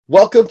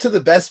Welcome to the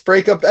best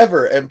breakup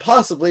ever and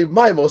possibly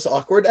my most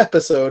awkward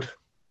episode.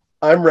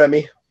 I'm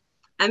Remy.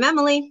 I'm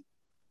Emily.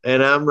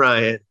 And I'm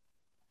Ryan.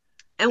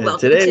 And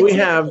welcome today we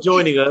have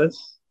joining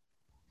us.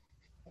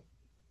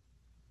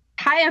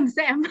 Hi, I'm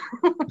Sam.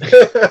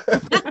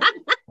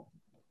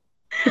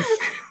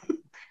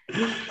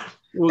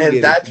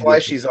 And that's why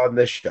she's on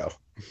this show.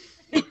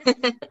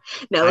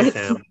 No,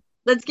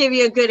 let's give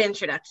you a good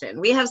introduction.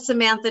 We have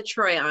Samantha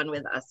Troy on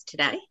with us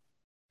today.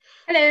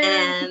 Hello.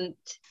 And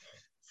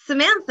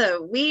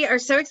Samantha, we are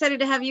so excited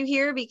to have you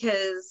here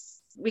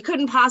because we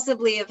couldn't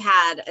possibly have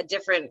had a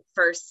different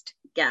first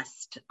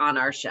guest on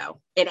our show.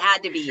 It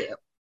had to be you.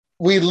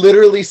 We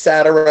literally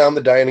sat around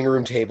the dining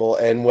room table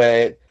and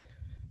went,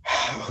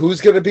 who's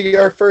going to be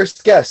our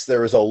first guest?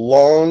 There was a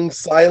long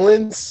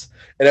silence,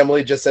 and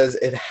Emily just says,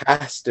 it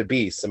has to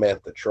be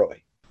Samantha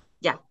Troy.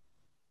 Yeah.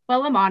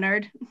 Well, I'm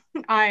honored.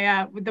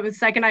 The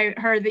second I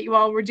heard that you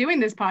all were doing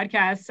this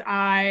podcast,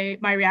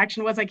 my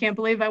reaction was, I can't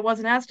believe I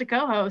wasn't asked to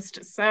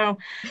co-host. So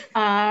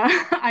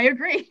I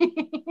agree.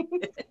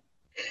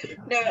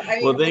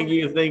 Well, thank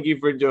you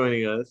for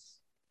joining us.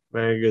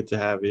 Very good to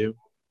have you.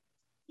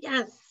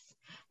 Yes.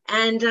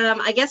 And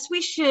I guess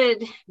we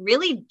should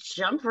really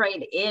jump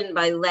right in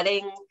by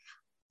letting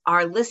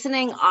our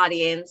listening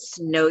audience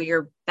know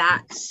your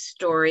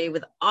backstory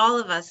with all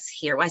of us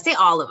here. Well, I say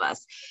all of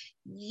us.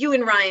 You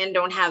and Ryan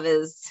don't have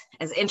as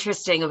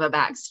interesting of a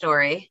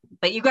backstory,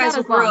 but you guys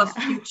grew up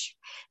huge,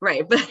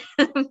 right? But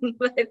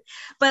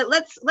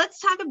let's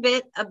talk a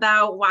bit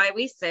about why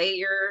we say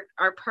you're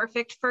our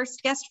perfect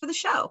first guest for the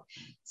show.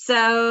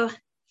 So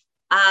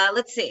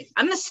let's see.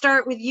 I'm going to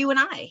start with you and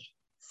I,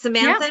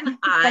 Samantha and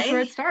I. That's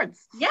where it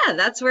starts. Yeah,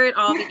 that's where it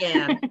all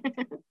began.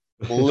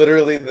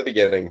 Literally the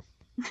beginning.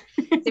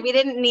 So we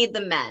didn't need the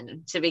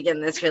men to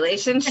begin this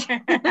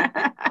relationship.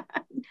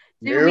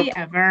 Do we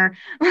ever?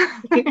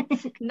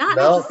 Not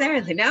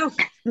necessarily. No,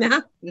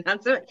 not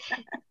so.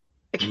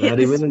 Not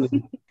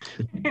even.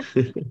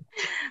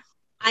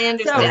 I understand.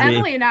 So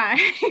Emily and I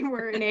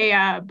were in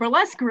a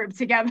burlesque group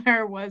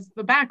together. Was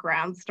the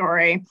background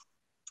story.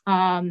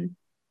 That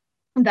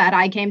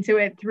I came to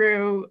it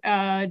through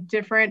a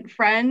different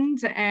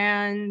friend,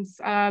 and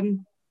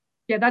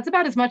yeah, that's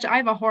about as much. I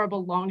have a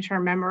horrible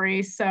long-term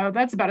memory, so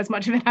that's about as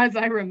much of it as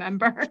I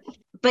remember.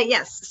 But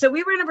yes, so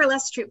we were in a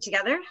burlesque troupe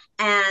together,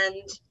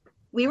 and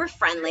we were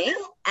friendly,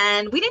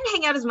 and we didn't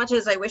hang out as much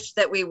as I wish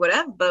that we would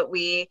have, but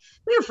we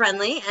were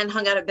friendly and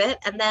hung out a bit.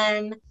 And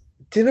then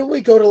didn't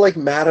we go to like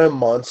Madame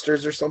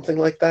Monsters or something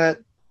like that?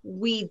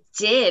 We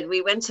did.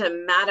 We went to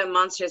Madame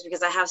Monsters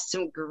because I have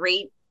some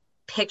great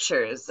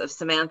pictures of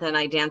Samantha and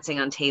I dancing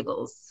on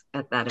tables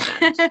at that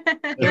event.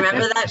 You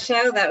remember that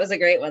show? That was a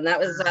great one. That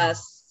was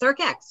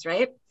Cirque X,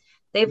 right?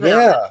 They put on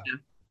that show.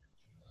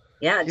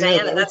 Yeah,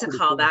 Diana, that's a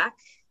callback.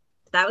 Cool.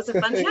 That was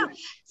a fun show.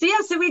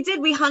 So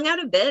we hung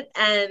out a bit,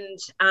 and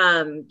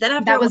then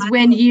after that was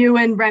when you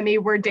and Remy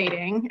were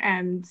dating,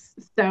 and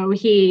so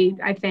he,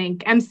 I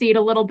think, emceed a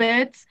little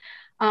bit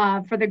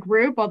for the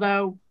group,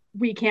 although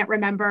we can't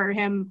remember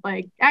him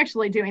like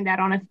actually doing that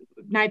on a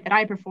night that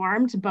I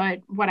performed, but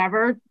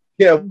whatever.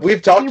 Yeah,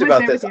 we've talked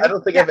about this. I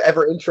don't think I've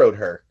ever introed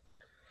her.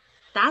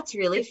 That's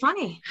really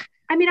funny.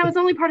 I mean, I was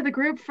only part of the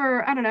group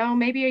for, I don't know,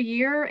 maybe a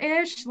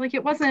year-ish. Like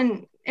it was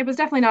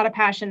definitely not a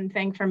passion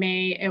thing for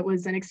me. It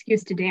was an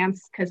excuse to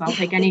dance because I'll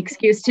take any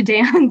excuse to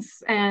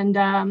dance. And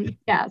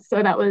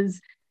so that was,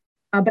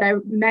 but I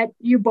met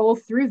you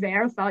both through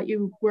there, thought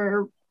you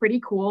were pretty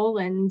cool,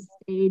 and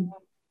stayed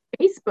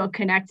Facebook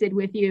connected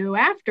with you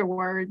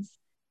afterwards.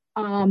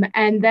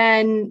 And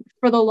then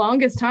for the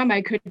longest time,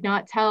 I could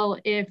not tell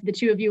if the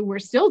two of you were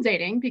still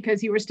dating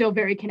because you were still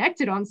very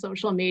connected on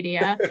social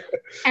media.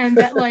 And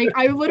that, like,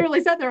 I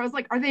literally sat there, I was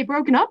like, are they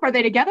broken up? Are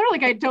they together?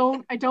 Like, I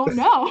don't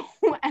know.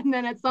 And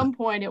then at some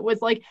point it was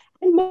like,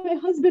 and my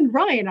husband,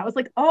 Ryan, I was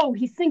like, oh,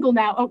 he's single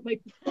now. Oh,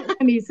 like,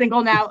 he's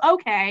single now.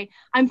 Okay.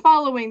 I'm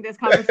following this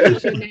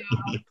conversation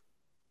now.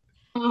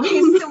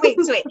 So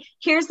wait.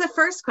 Here's the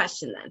first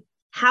question then.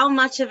 How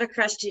much of a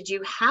crush did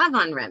you have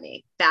on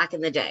Remy back in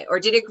the day? Or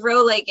did it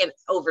grow like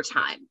over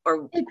time?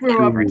 Or it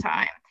grew over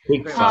time.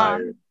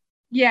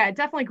 Yeah, it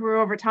definitely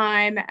grew over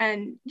time.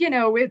 And, you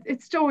know,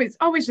 it's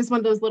always just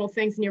one of those little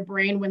things in your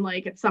brain when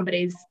like it's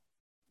somebody's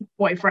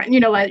boyfriend, you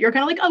know, like you're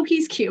kind of like, oh,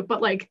 he's cute,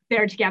 but like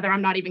they're together.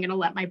 I'm not even going to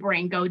let my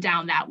brain go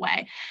down that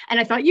way. And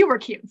I thought you were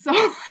cute. So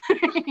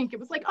I think it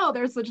was like, oh,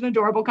 they're such an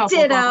adorable couple.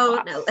 Ditto.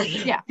 Blah, blah, blah.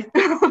 Yeah.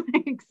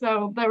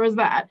 So there was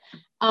that.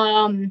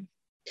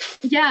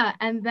 Yeah,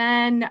 and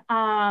then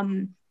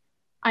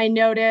I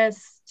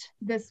noticed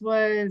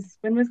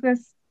when was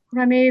this,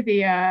 Remy?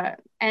 The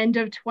end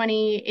of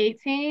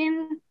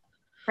 2018,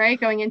 right?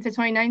 Going into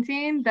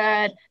 2019,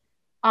 that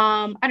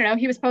I don't know,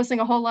 he was posting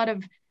a whole lot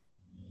of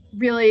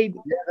really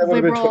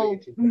liberal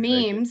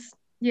memes.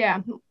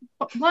 Yeah,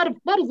 a lot of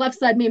left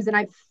side memes, and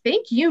I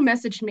think you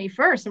messaged me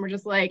first and were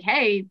just like,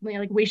 hey,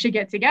 like we should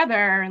get together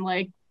and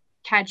like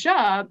catch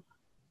up.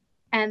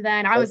 And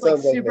then I was like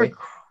super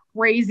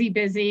crazy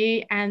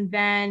busy, and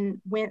then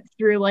went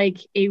through like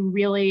a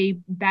really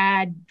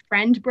bad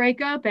friend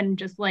breakup and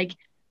just like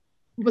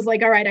was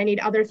like, all right, I need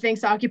other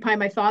things to occupy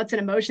my thoughts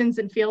and emotions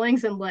and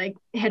feelings, and like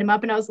hit him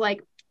up. And I was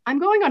like, I'm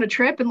going on a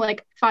trip in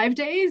like 5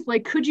 days.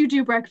 Like, could you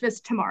do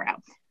breakfast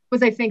tomorrow?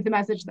 Was, I think, the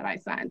message that I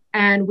sent.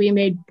 And we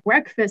made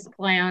breakfast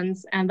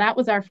plans. And that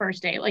was our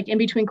first date, like in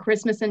between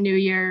Christmas and New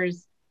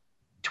Year's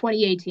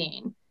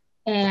 2018. Sounds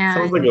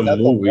And like a That's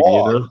a movie, you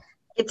walk. know?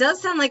 It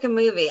does sound like a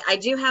movie. I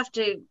do have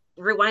to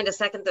rewind a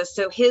second though.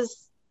 So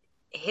his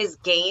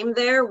game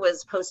there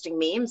was posting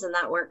memes, and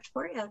that worked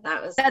for you.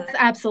 That's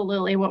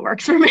absolutely what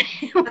works for me.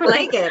 I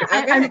like it.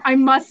 Okay. I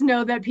must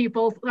know that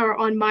people are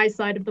on my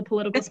side of the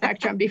political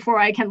spectrum before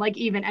I can like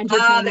even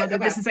entertain whether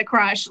this is a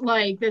crush.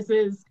 Like, this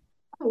is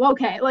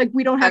okay. Like,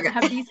 we don't have to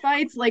have these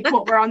fights. Like,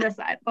 what, we're on this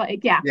side.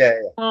 Like, yeah.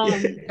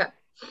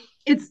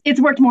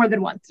 It's worked more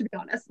than once, to be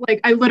honest.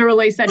 Like, I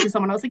literally said to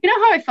someone, I was like, you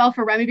know how I fell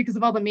for Remy because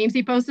of all the memes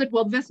he posted?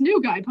 Well, this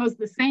new guy posts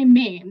the same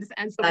memes,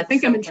 and so I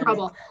think I'm in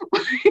trouble.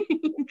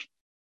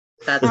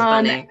 That's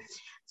funny.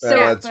 So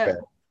that's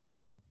fair.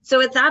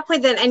 So at that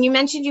point then, and you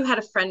mentioned you had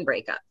a friend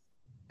breakup,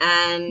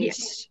 and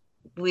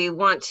we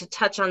want to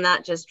touch on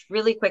that just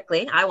really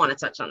quickly. I want to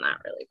touch on that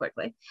really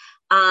quickly.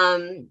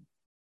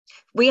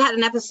 We had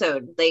an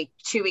episode like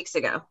 2 weeks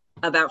ago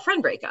about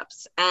friend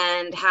breakups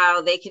and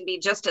how they can be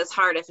just as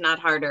hard, if not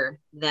harder,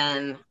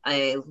 than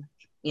a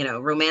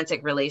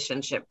romantic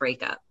relationship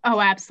breakup. Oh,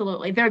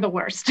 absolutely. They're the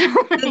worst. They're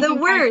the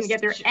worst. I can get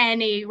through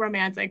any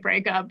romantic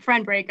breakup.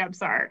 Friend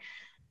breakups are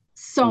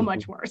so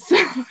much worse.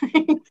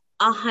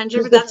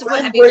 100%. That's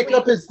what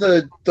breakup is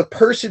the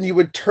person you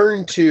would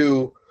turn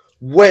to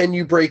when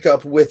you break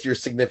up with your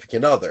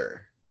significant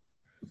other.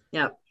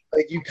 Yep.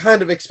 Like, you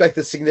kind of expect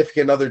the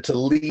significant other to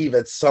leave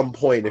at some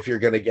point if you're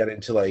going to get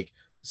into like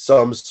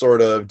some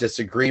sort of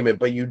disagreement,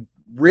 but you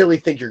really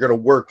think you're going to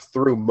work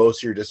through most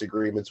of your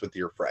disagreements with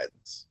your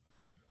friends.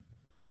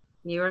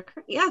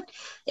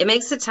 It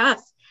makes it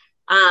tough.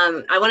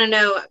 I want to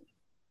know,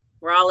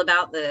 we're all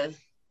about the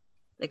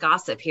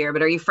gossip here,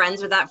 but are you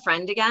friends with that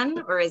friend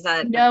again, or is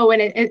that no?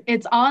 And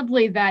it's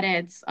oddly that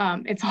it's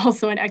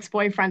also an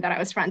ex-boyfriend that I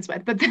was friends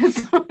with, but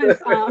this was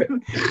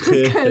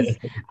because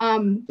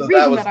so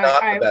that was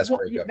not the best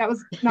breakup. That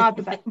was not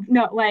the best.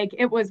 No, like,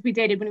 it was, we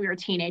dated when we were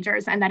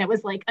teenagers, and then it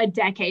was like a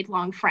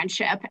decade-long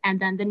friendship, and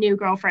then the new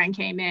girlfriend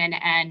came in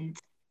and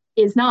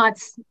does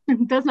not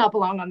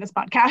belong on this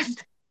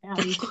podcast,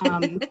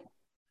 and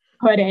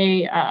put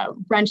a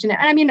wrench in it.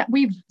 And I mean,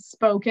 we've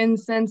spoken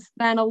since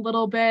then a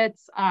little bit,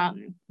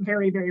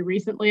 very, very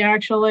recently,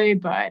 actually.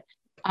 But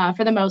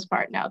for the most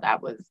part, no,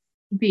 that was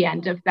the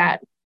end of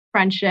that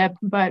friendship.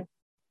 But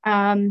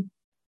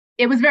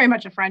it was very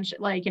much a friendship.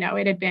 Like,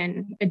 it had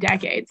been a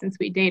decade since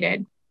we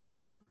dated.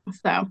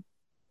 So,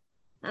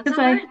 because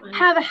I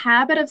have a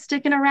habit of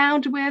sticking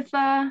around with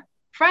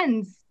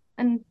friends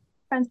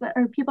that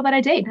are people that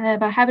I date. I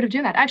have a habit of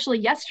doing that. Actually,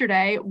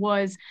 yesterday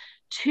was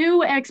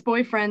 2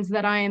 ex-boyfriends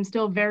that I am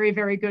still very,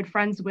 very good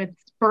friends with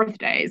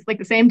birthdays, like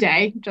the same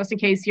day, just in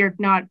case you're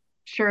not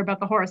sure about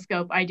the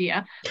horoscope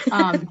idea.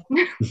 I have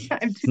 2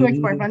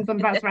 ex-boyfriends I'm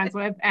best friends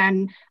with,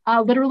 and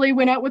literally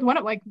went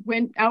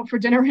out for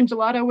dinner and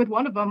gelato with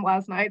one of them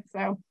last night.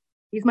 So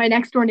he's my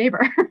next door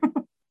neighbor.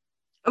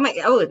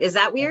 Is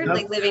that weird?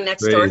 Like, living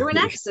next door to an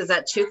ex? Is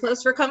that too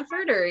close for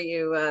comfort, or are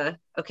you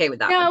okay with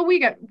that? No,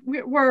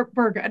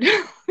 we're good.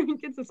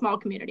 It's a small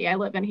community I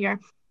live in here.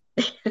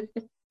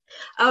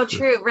 Oh,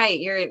 true. Right.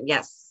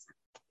 Yes.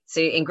 So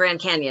in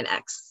Grand Canyon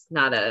X,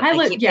 not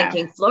I keep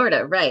thinking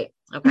Florida. Right.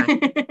 Okay.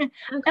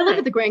 I live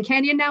at the Grand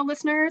Canyon now,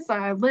 listeners.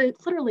 I live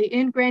literally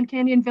in Grand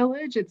Canyon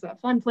Village. It's a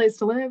fun place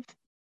to live.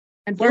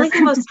 And you're like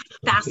the most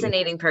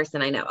fascinating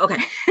person I know.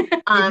 Okay.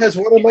 Because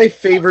one of my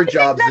favorite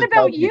jobs is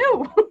about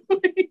you.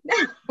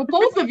 Well,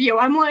 both of you.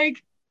 I'm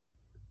like,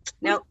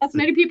 no,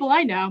 fascinating people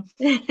I know.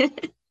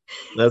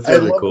 That's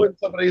really cool. When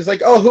somebody's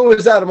like, "Oh, who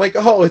is that?" I'm like,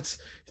 "Oh, it's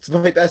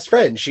my best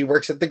friend. She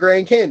works at the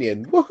Grand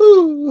Canyon."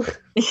 Woohoo!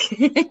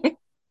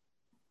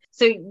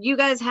 So you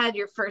guys had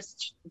your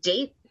first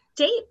date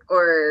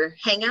or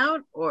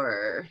hangout,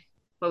 or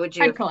what would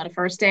you? I'd call it a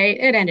first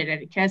date. It ended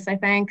at a kiss, I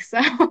think. So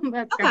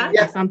that's gonna be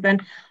something.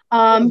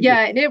 And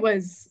it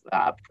was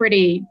a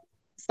pretty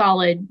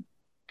solid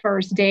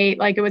first date.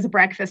 Like, it was a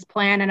breakfast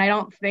plan, and I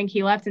don't think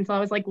he left until I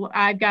was like, well,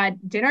 I've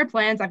got dinner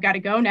plans. I've got to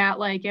go now.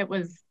 Like, it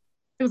was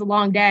a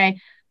long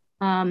day,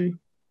 in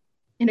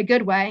a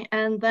good way.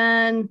 And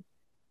then,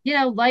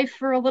 life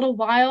for a little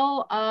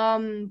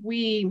while.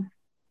 We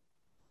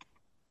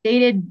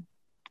dated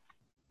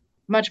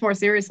much more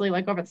seriously,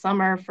 like over the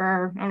summer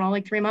for, I don't know,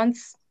 like 3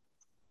 months.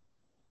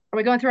 Are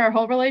we going through our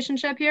whole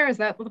relationship here? Is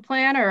that the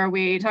plan? Or are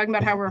we talking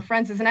about how we're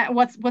friends?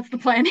 What's the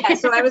plan? Yeah,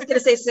 so I was going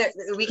to say, so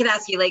we can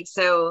ask you, like,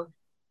 so,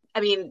 I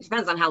mean, it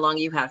depends on how long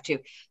you have to,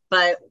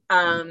 but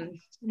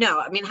no,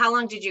 I mean, how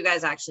long did you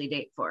guys actually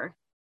date for?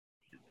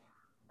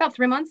 About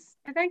 3 months,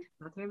 I think.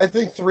 I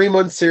think 3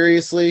 months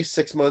seriously,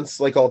 6 months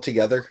like all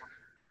together.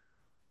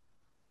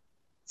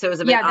 So it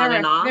was a bit on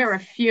and off? There were a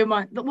few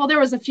months. Well, there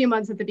was a few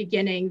months at the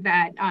beginning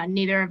that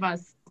neither of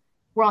us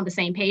were on the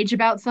same page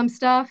about some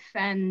stuff.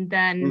 And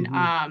then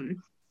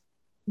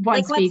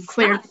once we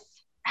cleared...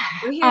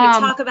 We're here to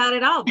talk about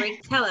it all.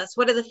 Tell us,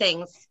 what are the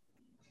things?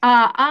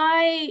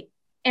 I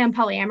am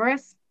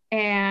polyamorous,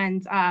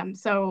 and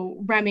so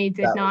Remy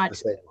did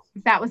not.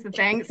 That was the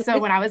thing. So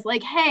when I was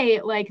like,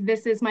 hey, like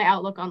this is my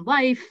outlook on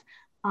life.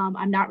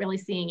 I'm not really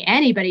seeing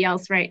anybody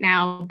else right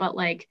now, but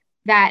like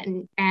that,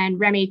 and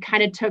Remy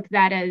kind of took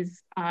that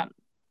as,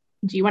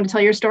 do you want to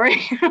tell your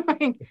story?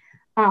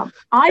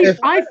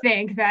 I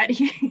think that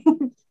he.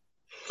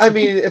 I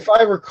mean, if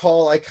I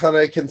recall, I kind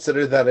of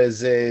consider that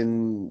as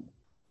in,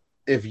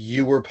 if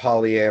you were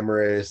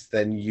polyamorous,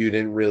 then you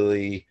didn't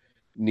really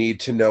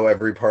need to know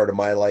every part of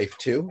my life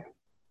too.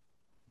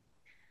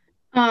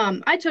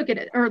 I took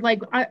it, or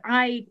like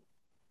I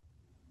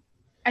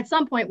at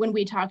some point when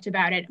we talked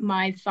about it,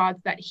 my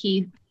thoughts that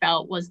he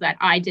felt was that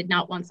I did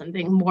not want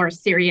something more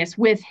serious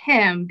with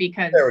him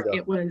because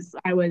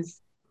I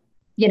was,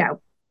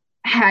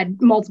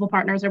 had multiple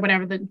partners or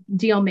whatever the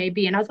deal may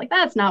be. And I was like,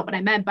 that's not what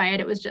I meant by it.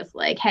 It was just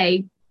like,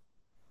 hey,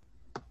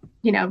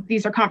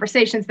 these are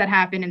conversations that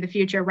happen in the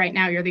future. Right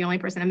now, you're the only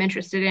person I'm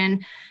interested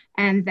in.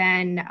 And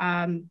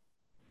then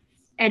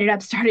ended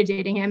up started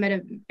dating him at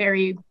a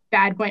very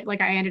bad point.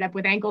 Like I ended up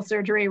with ankle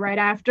surgery right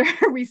after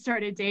we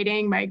started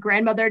dating. My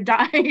grandmother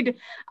died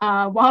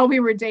while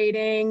we were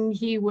dating.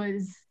 He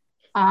was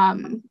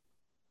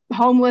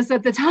homeless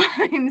at the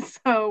time.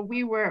 So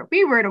we were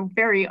in a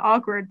very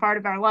awkward part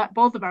of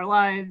both of our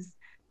lives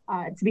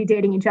to be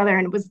dating each other.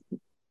 And it was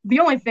the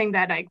only thing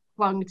that I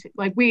clung to.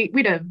 Like we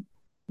had a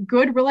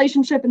good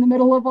relationship in the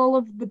middle of all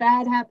of the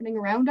bad happening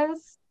around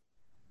us.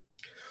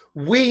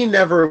 We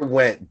never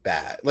went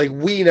bad. Like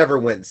we never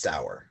went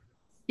sour.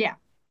 Yeah.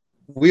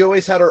 We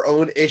always had our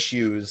own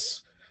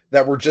issues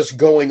that were just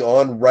going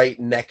on right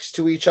next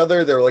to each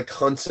other. They're like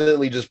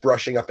constantly just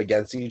brushing up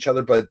against each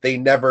other, but they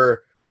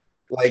never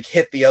like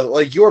hit the other.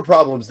 Like your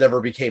problems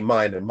never became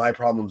mine, and my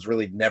problems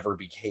really never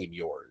became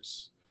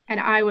yours. And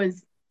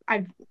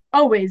I've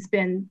always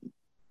been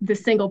the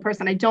single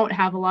person. I don't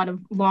have a lot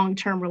of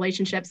long-term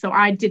relationships, so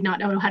I did not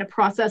know how to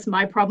process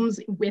my problems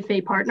with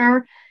a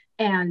partner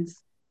and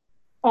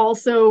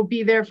also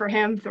be there for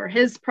him for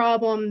his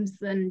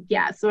problems. And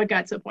yeah, so it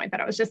got to a point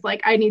that I was just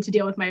like, I need to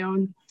deal with my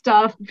own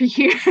stuff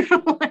here.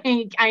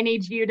 Like I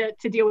need you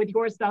to deal with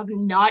your stuff,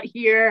 not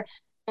here.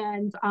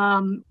 And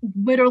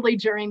literally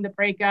during the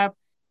breakup,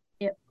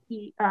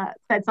 he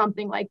said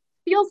something like,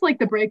 feels like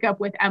the breakup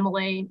with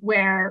Emily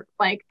where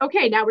like,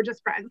 okay, now we're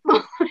just friends.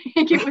 Like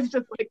it was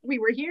just like, we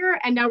were here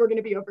and now we're going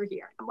to be over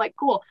here. I'm like,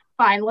 cool,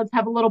 fine. Let's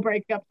have a little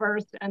breakup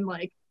first and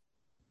like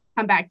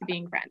come back to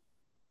being friends.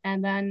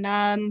 And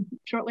then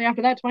shortly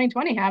after that,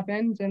 2020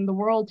 happened and the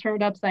world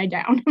turned upside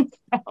down.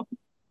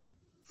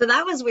 So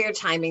that was weird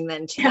timing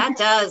then too.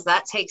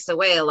 That takes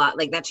away a lot.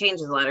 Like that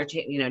changes a lot, or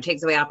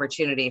takes away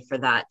opportunity for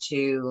that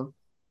to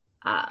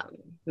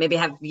maybe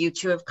have you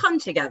two have come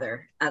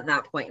together at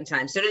that point in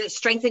time. So did it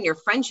strengthen your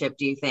friendship,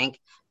 do you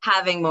think,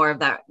 having more of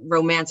that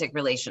romantic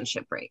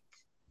relationship break?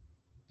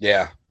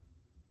 Yeah.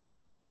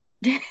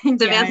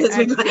 Samantha's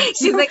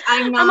she's like,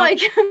 I'm like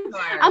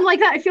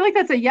that. I feel like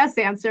that's a yes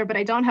answer, but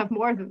I don't have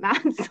more than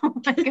that. So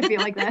like, I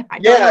feel like that. I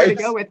don't know where to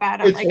go with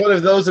that. It's like, one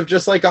of those of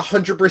just like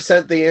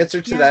 100%. The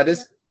answer to that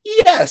is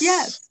yes.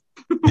 Yes.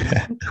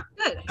 Good.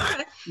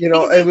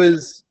 It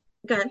was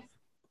good.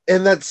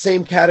 In that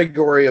same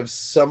category of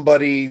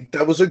somebody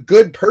that was a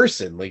good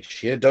person. Like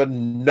she had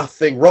done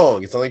nothing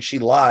wrong. It's not like she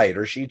lied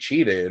or she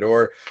cheated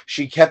or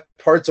she kept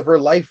parts of her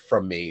life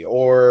from me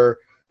or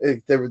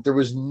there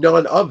was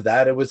none of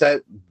that. It was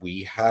that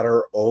we had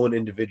our own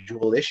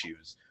individual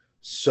issues.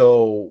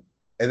 So,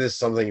 and this is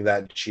something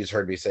that she's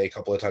heard me say a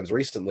couple of times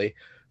recently,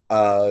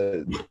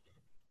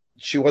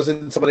 she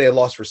wasn't somebody I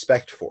lost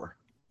respect for.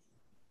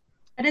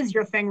 That is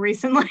your thing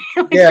recently.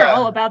 You're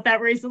all about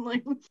that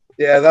recently.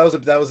 Yeah, that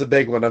was a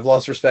big one. I've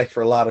lost respect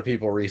for a lot of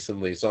people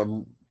recently. So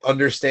I'm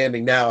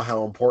understanding now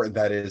how important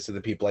that is to the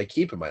people I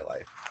keep in my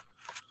life.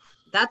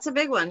 That's a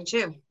big one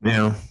too.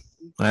 Yeah,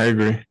 I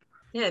agree.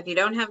 Yeah, if you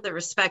don't have the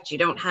respect, you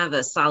don't have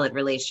a solid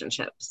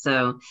relationship.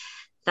 So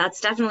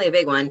that's definitely a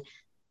big one.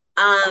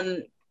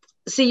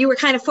 So you were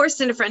kind of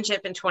forced into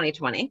friendship in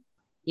 2020.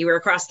 You were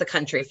across the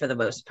country for the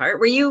most part.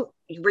 Were you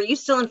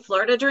still in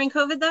Florida during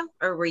COVID though?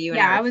 Or were you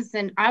I was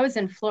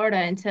in Florida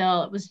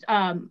until it was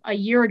a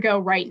year ago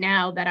right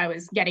now that I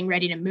was getting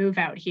ready to move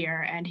out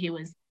here, and he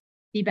was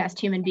the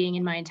best human being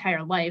in my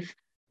entire life.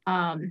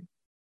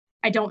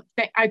 I don't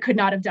think I could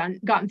not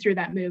have gotten through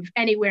that move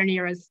anywhere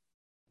near as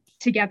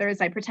together as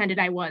I pretended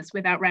I was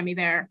without Remy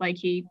there. Like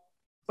he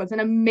was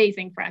an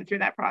amazing friend through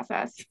that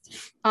process.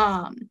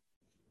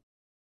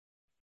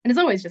 And has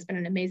always just been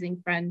an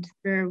amazing friend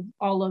through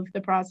all of the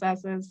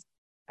processes.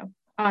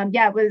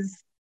 It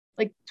was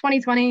like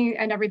 2020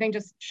 and everything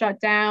just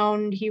shut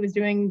down. He was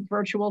doing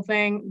virtual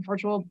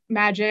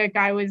magic.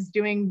 I was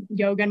doing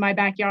yoga in my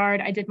backyard.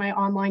 I did my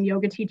online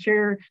yoga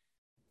teacher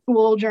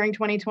school during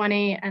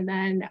 2020. And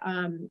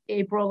then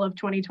April of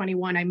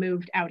 2021, I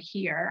moved out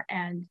here,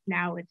 and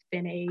now it's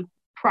been a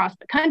cross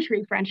the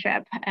country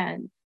friendship.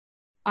 And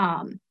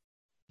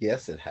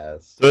yes, it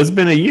has. So it's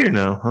been a year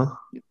now, huh?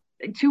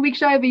 2 weeks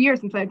shy of a year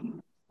since my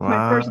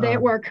first day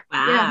at work.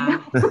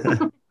 Wow.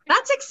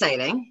 That's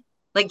exciting.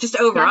 Like just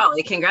overall,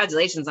 like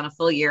congratulations on a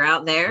full year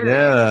out there.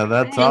 Yeah,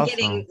 that's and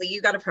awesome.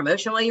 you got a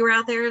promotion while you were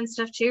out there and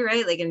stuff too,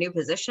 right? Like a new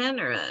position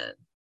I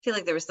feel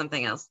like there was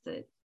something else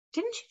that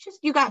didn't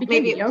you got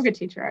maybe a yoga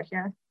teacher out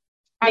here.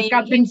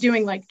 I've been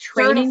doing like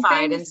training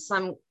certified things. in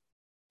some.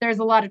 There's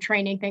a lot of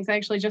training things. I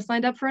actually just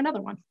signed up for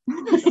another one.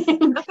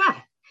 Okay.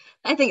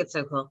 I think it's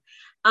so cool.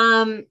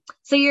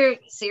 So you're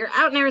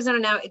out in Arizona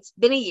now. It's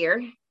been a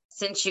year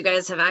since you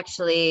guys have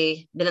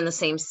actually been in the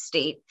same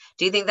state.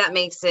 Do you think that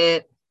makes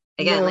it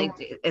again?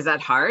 Like, is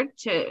that hard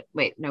to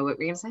wait? No, what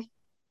were you gonna say?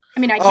 I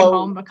mean, I came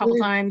home a couple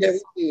times. Yeah,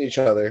 we see each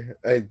other.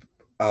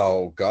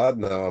 Oh God,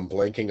 no! I'm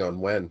blanking on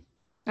when.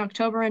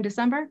 October and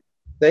December.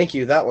 Thank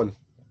you. That one.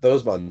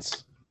 Those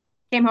months.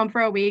 Came home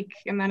for a week,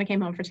 and then I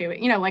came home for 2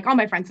 weeks. You know, like all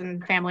my friends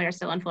and family are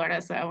still in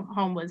Florida, so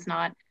home was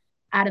not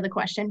out of the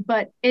question.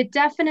 But it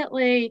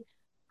definitely,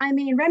 I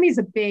mean, Remy's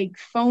a big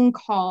phone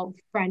call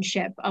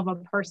friendship of a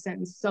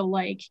person. So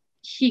like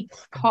he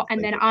called,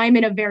 and then I'm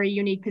in a very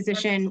unique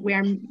position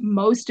where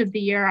most of the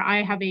year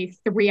I have a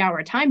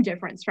 3-hour time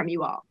difference from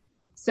you all.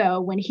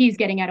 So when he's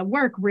getting out of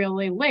work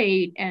really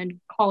late and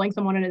calling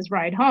someone on his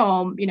ride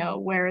home, you know,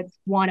 where it's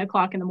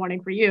 1:00 in the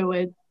morning for you,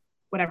 it's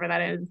whatever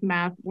that is,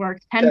 math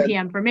works, 10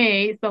 p.m. for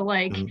me. So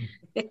like,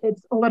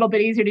 it's a little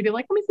bit easier to be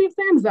like, let me see if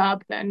Sam's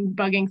up than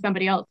bugging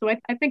somebody else. So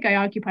I think I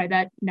occupy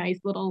that nice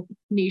little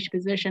niche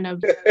position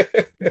of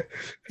the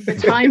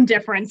time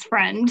difference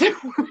friend.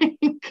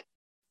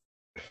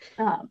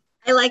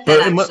 I like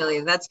that actually.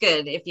 That's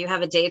good. If you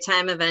have a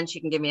daytime event, you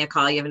can give me a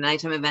call. You have a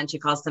nighttime event, you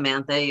call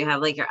Samantha. You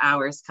have like your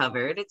hours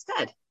covered. It's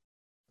good.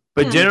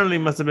 But generally,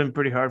 must have been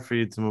pretty hard for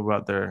you to move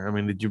out there. I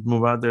mean, did you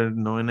move out there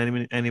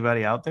knowing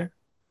anybody out there?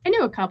 I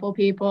knew a couple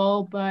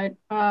people, but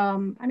I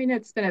mean,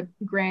 it's been a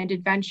grand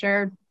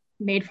adventure.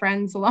 Made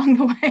friends along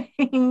the way,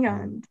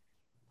 and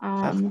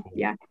cool.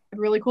 Yeah, a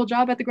really cool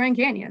job at the Grand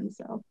Canyon.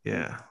 So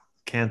yeah,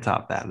 can't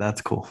top that.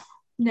 That's cool.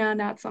 No,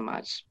 not so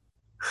much.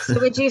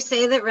 So would you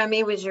say that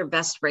Remy was your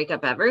best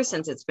breakup ever,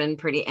 since it's been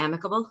pretty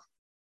amicable?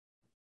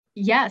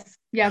 Yes,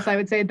 I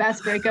would say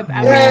best breakup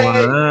ever.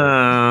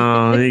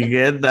 Wow, you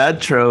get that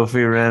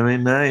trophy, Remy.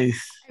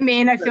 Nice. I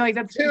mean, I feel like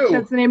that's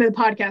the name of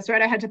the podcast,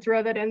 right? I had to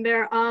throw that in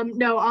there.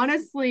 No,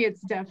 honestly,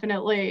 it's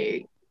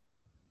definitely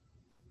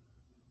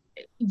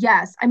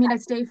yes. I mean, I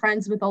stay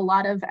friends with a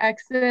lot of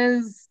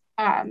exes,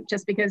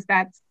 just because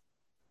that's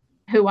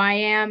who I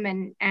am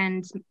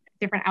and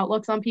different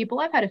outlooks on people.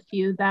 I've had a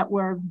few that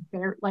were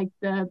very, like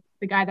the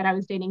guy that I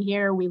was dating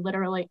here, we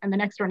literally, and the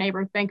next door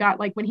neighbor, thank God,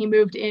 like when he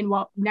moved in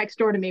next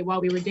door to me while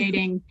we were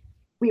dating,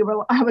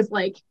 I was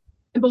like,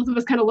 and both of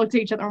us kind of looked at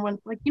each other and went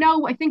like, you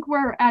know, I think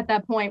we're at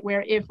that point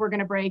where if we're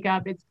going to break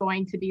up, it's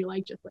going to be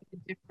like just like a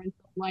difference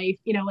of life,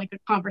 you know, like a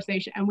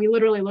conversation. And we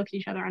literally looked at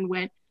each other and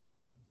went,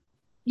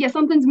 yeah,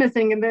 something's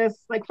missing in this,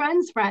 like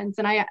friends.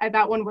 And I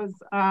that one was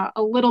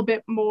a little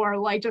bit more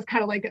like just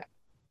kind of like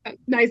a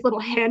nice little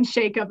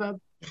handshake of a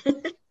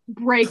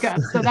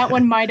breakup. So that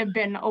one might have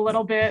been a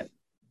little bit,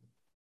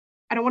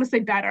 I don't want to say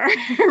better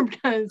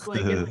because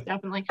like it's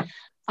definitely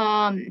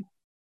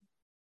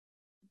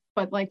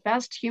but like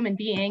best human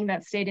being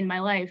that stayed in my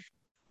life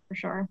for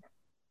sure.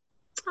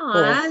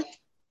 Aww.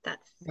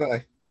 That's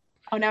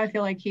oh, now I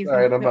feel like he's the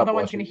other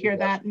one's gonna hear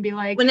that and be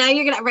like, well, now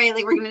you're gonna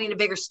like we're gonna need a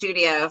bigger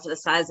studio for the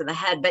size of the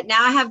head. But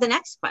now I have the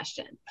next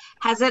question.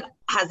 Has it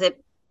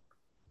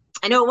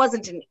I know it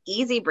wasn't an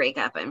easy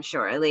breakup, I'm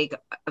sure. Like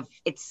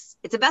it's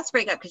a best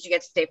breakup because you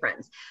get to stay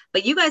friends.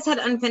 But you guys had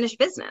unfinished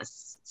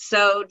business.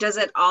 So does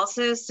it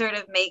also sort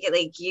of make it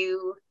like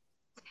you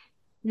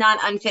not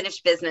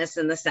unfinished business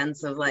in the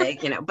sense of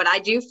like, you know, but I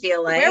do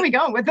feel like where are we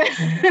going with this?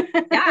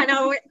 Yeah, I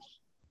know.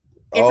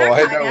 I know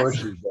where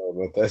she's going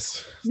with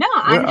this. No,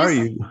 where are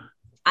you?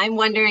 I'm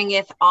wondering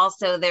if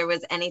also there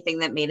was anything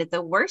that made it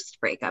the worst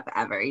breakup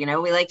ever. You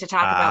know, we like to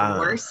talk about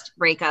worst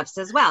breakups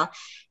as well.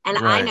 And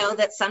I know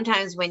that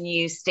sometimes when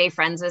you stay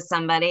friends with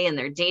somebody and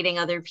they're dating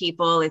other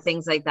people or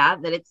things like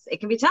that, that it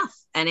can be tough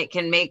and it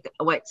can make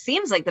what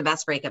seems like the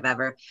best breakup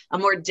ever a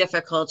more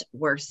difficult,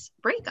 worse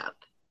breakup.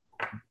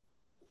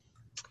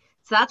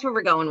 So that's where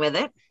we're going with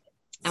it.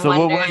 So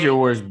what was your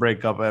worst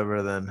breakup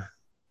ever then? I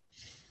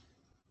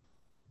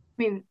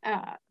mean,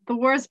 the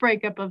worst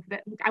breakup of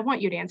I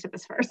want you to answer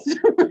this first.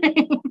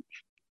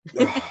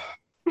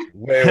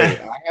 Wait,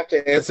 I have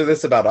to answer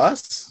this about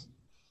us?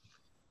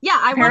 Yeah,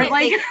 I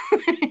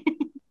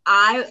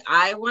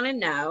want to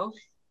know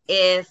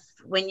if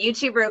when you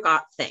two broke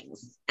off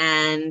things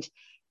and,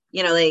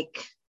 you know,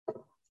 like,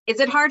 is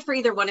it hard for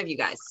either one of you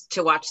guys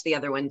to watch the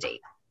other one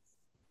date?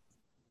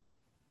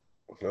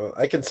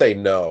 I can say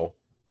no.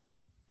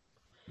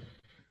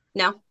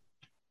 No?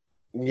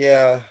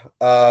 Yeah,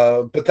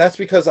 but that's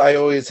because I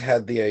always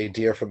had the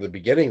idea from the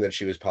beginning that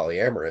she was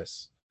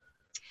polyamorous.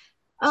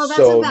 Oh, that's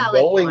a valid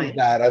knowing point.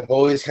 that, I've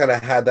always kind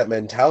of had that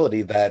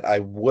mentality that I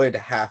would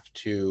have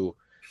to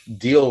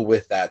deal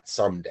with that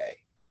someday.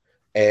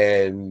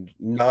 And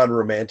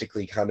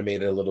non-romantically kind of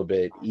made it a little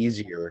bit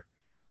easier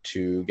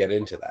to get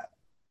into that.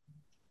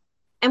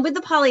 And with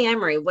the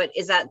polyamory, what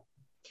is that?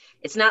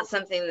 It's not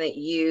something that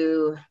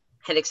you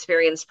had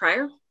experienced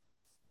prior?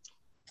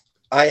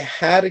 I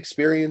had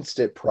experienced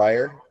it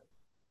prior,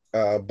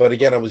 but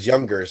again, I was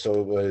younger, so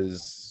it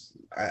was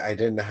I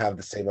didn't have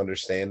the same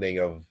understanding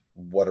of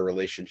what a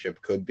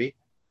relationship could be.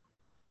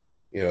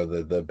 You know,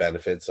 the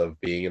benefits of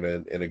being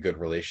in a good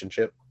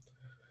relationship.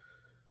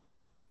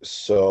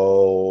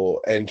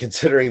 So, and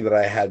considering that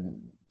I had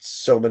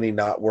so many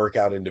not work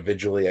out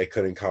individually, I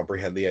couldn't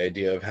comprehend the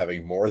idea of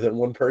having more than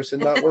one person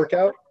not work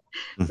out.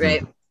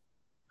 Right.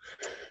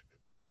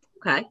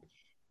 Okay.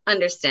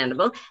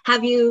 Understandable.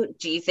 Do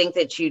you think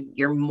that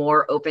you're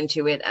more open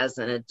to it as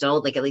an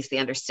adult, like at least the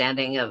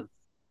understanding of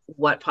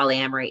what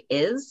polyamory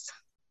is?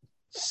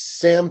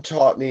 Sam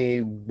taught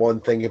me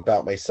one thing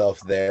about myself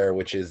there,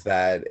 which is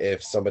that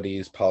if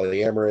somebody's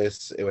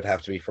polyamorous, it would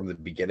have to be from the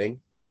beginning.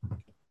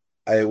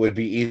 It would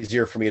be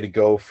easier for me to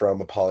go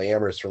from a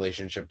polyamorous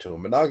relationship to a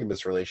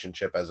monogamous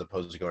relationship as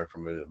opposed to going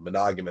from a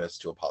monogamous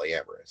to a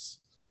polyamorous.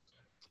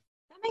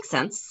 That makes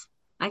sense.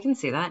 I can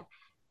see that.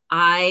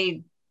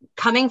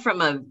 Coming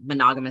from a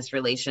monogamous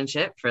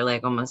relationship for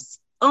like almost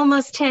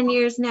 10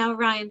 years now,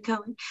 Ryan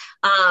Cohen,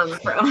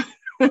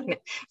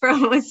 for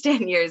almost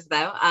 10 years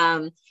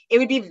though, it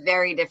would be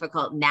very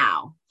difficult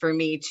now for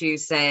me to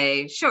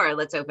say, sure,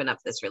 let's open up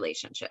this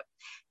relationship,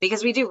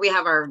 because we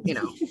have our,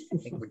 I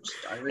think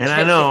and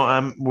I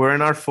know we're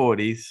in our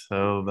 40s,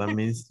 so that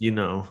means,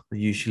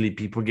 usually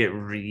people get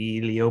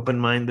really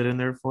open-minded in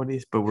their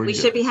 40s, but we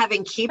should be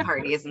having key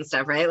parties and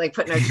stuff, right? Like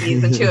putting our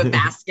keys into a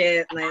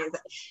basket.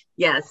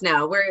 Yes,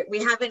 no, we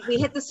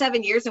hit the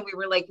 7 years and we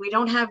were like, we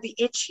don't have the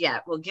itch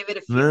yet. We'll give it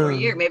a few more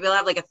years. Maybe we'll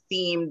have like a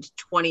themed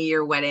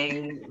 20-year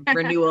wedding,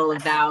 renewal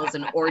of vows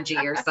and orgy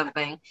or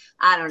something.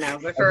 I don't know,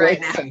 but for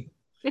right now.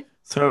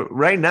 So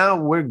right now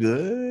we're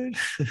good.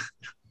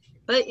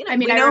 But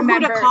we know who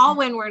to call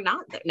when we're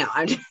not there. No,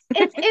 I'm just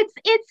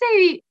it's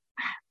a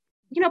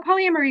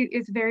polyamory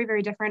is very,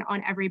 very different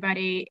on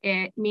everybody.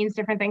 It means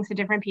different things to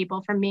different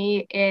people. For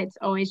me, it's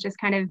always just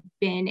kind of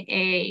been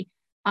a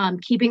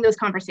keeping those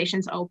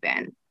conversations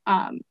open.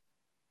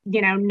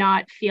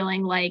 Not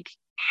feeling like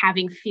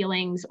having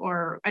feelings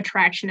or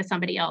attraction to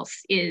somebody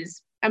else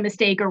is a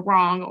mistake or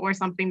wrong or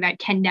something that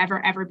can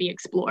never ever be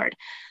explored.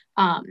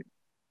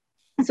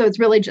 So it's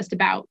really just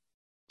about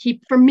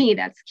for me,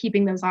 that's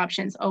keeping those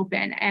options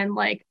open. And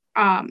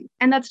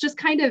and that's just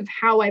kind of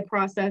how I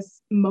process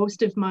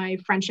most of my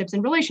friendships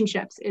and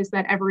relationships, is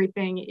that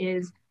everything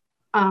is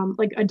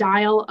like a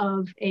dial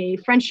of a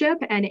friendship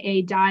and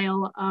a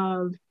dial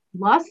of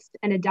lust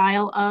and a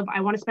dial of, I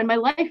want to spend my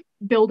life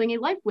building a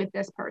life with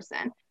this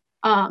person.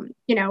 And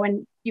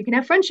you can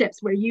have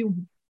friendships where you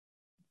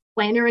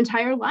plan your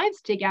entire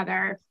lives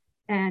together.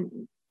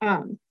 And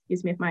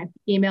excuse me if my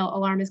email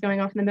alarm is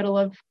going off in the middle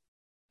of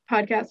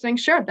podcasting.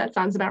 Sure, that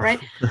sounds about right.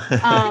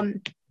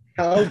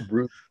 How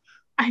rude.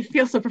 I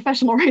feel so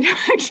professional right now,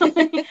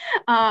 actually.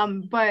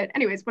 But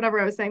anyways, whatever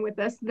I was saying with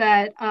this,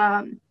 that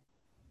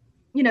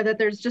that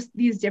there's just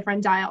these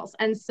different dials.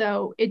 And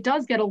so it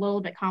does get a little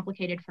bit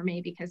complicated for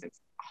me, because it's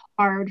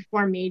hard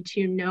for me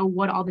to know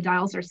what all the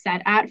dials are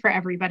set at for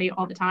everybody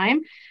all the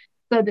time.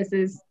 So this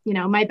is,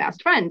 my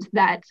best friend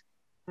that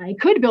I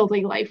could build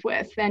a life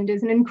with, and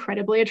is an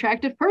incredibly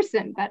attractive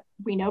person that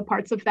we know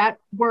parts of that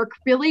work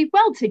really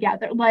well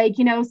together.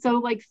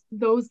 So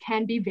those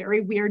can be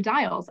very weird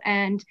dials.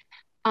 And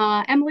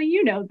Emily,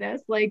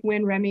 this,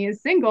 when Remy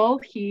is single,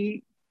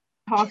 he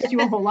talks to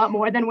you a whole lot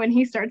more than when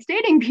he starts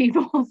dating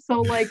people.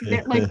 So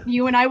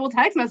you and I will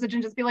text message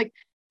and just be like,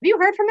 have you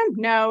heard from him?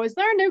 No. Is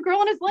there a new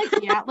girl in his life?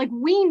 Yeah.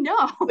 We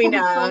know. So,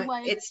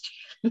 it's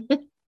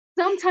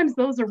sometimes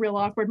those are real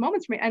awkward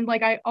moments for me. And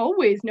I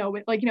always know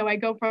it, I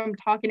go from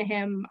talking to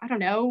him, I don't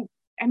know.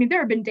 I mean, there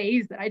have been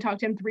days that I talk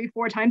to him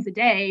 3-4 times a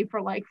day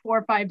for 4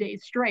 or 5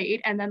 days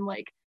straight. And then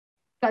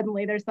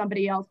suddenly there's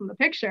somebody else in the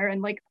picture.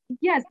 And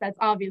yes, that's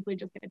obviously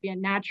just going to be a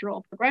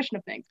natural progression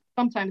of things.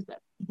 Sometimes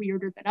that's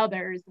weirder than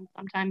others. And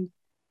sometimes,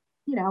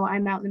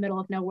 I'm out in the middle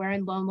of nowhere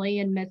and lonely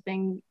and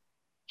missing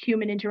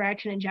human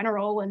interaction in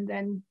general. And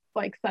then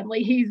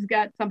suddenly he's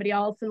got somebody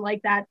else, and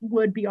that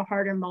would be a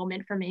harder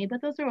moment for me.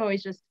 But those are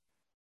always just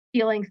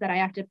feelings that I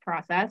have to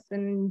process.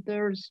 And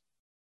there's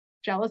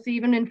jealousy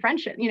even in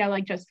friendship,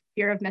 just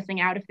fear of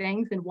missing out of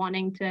things and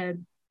wanting to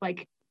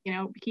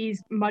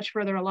he's much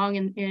further along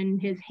in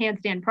his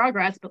handstand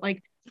progress, but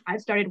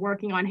I've started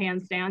working on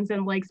handstands,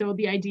 and so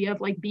the idea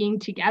of being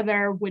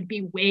together would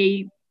be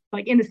way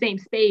in the same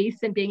space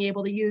and being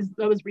able to use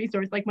those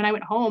resources. When I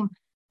went home,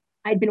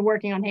 I'd been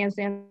working on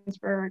handstands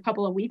for a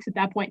couple of weeks at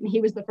that point, and he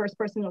was the first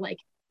person to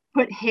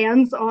put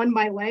hands on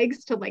my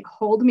legs to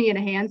hold me in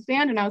a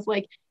handstand. And I was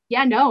like,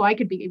 yeah, no, I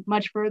could be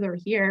much further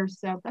here.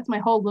 So that's my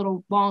whole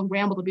little long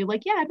ramble to be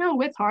yeah, no,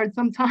 it's hard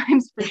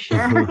sometimes for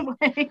sure.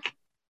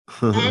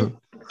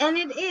 And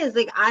it is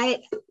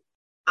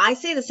I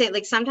say the same.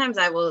 Sometimes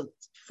I will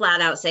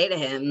flat out say to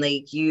him,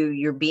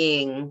 you're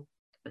being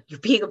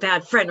a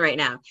bad friend right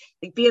now.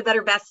 Be a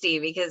better bestie,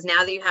 because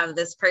now that you have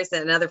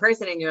another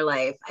person in your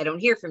life, I don't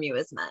hear from you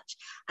as much.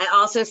 I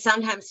also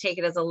sometimes take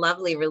it as a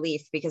lovely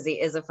relief, because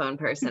he is a phone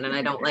person and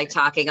I don't like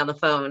talking on the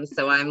phone.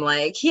 So I'm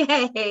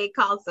yay,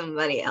 call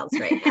somebody else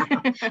right now.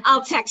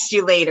 I'll text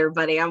you later,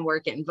 buddy. I'm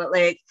working. But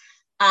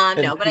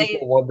No, but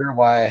people wonder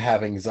why I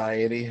have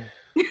anxiety.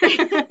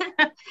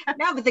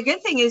 No, but the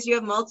good thing is you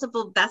have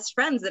multiple best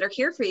friends that are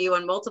here for you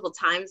on multiple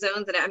time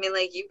zones. And I mean,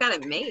 like, you've got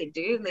it made,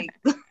 dude. Like,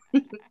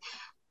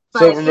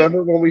 So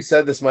remember when we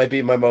said this might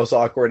be my most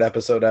awkward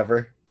episode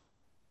ever?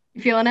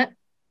 You feeling it?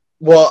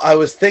 Well, I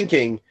was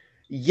thinking,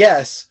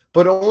 yes,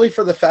 but only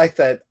for the fact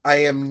that I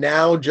am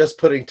now just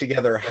putting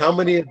together how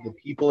many of the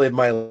people in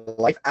my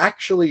life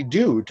actually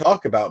do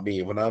talk about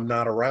me when I'm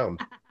not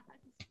around.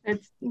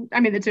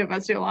 The two of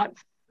us do a lot.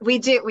 We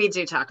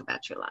do talk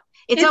about you a lot.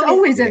 It's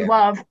always in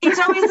love. It's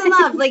always in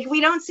love. Like, we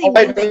don't see I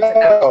mean things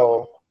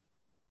about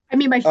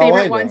it. My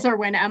favorite ones are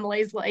when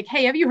Emily's like,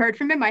 hey, have you heard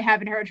from him? I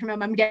haven't heard from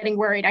him. I'm getting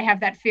worried. I have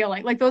that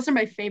feeling. Like, those are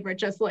my favorite.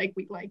 Just like,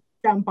 we like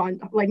jump on,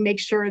 like, make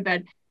sure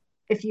that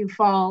if you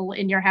fall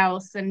in your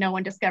house and no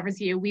one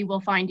discovers you, we will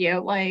find you.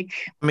 Like,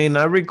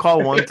 I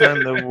recall one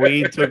time that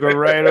we took a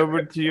ride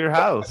over to your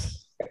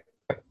house,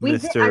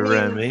 Mr.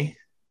 Remy.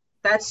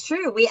 That's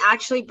true. We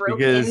actually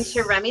broke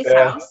into Remy's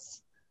house.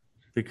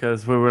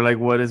 Because we were like,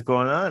 what is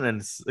going on?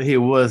 And he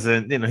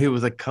wasn't, he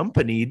was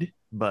accompanied,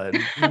 but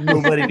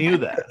nobody knew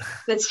that.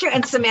 That's true.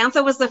 And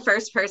Samantha was the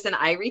first person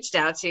I reached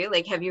out to.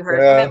 Like, have you heard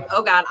from him?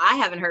 Oh, God, I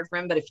haven't heard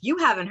from him. But if you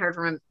haven't heard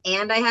from him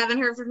and I haven't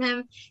heard from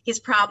him, he's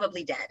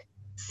probably dead.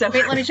 So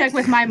wait, let me check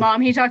with my mom.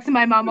 He talks to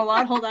my mom a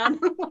lot. Hold on.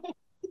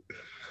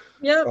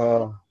 Yep.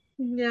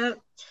 Yep.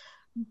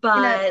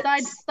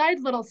 But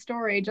side little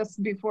story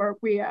just before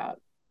we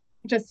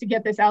just to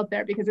get this out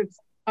there, because it's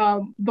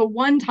the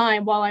one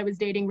time while I was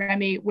dating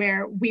Remy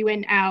where we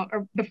went out,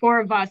 or the four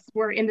of us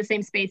were in the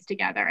same space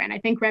together. And I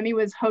think Remy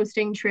was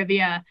hosting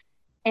trivia.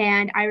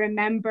 And I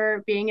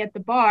remember being at the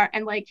bar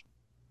and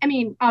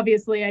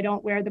obviously I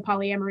don't wear the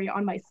polyamory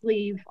on my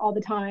sleeve all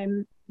the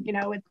time.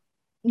 It's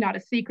not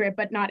a secret,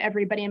 but not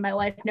everybody in my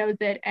life knows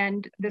it.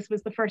 And this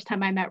was the first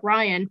time I met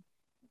Ryan,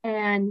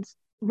 and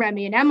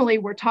Remy and Emily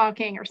were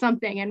talking or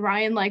something, and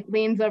Ryan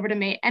leans over to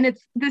me, and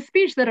it's the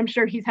speech that I'm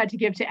sure he's had to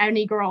give to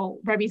any girl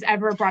Remy's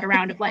ever brought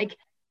around of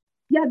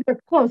yeah, they're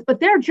close, but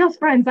they're just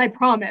friends, I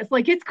promise.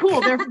 It's cool.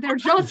 They're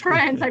just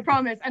friends, I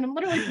promise. And I'm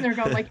literally sitting there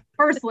going,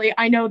 firstly,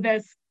 I know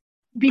this.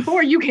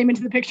 Before you came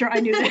into the picture, I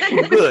knew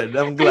this. Good.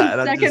 I'm glad.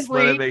 I just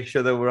want to make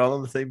sure that we're all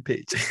on the same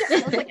page.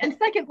 I was and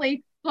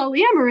secondly,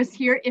 polyamorous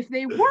here. If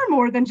they were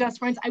more than just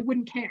friends, I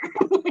wouldn't care.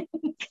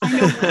 I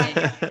know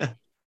that.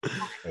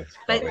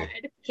 But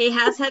he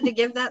has had to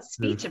give that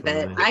speech a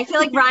bit. I feel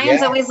like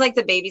Ryan's always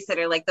the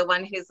babysitter, the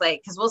one who's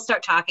because we'll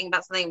start talking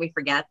about something and we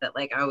forget that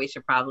we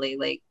should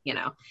probably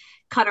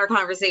cut our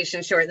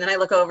conversation short. And then I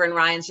look over and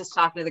Ryan's just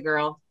talking to the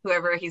girl,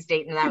 whoever he's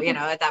dating now,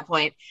 at that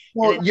point.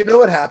 Well, you know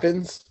what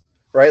happens,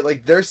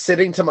 right? They're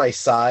sitting to my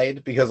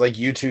side because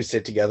you two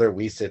sit together,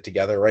 we sit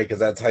together, right? Because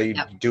that's how you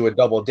do a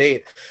double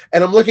date.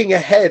 And I'm looking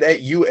ahead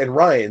at you and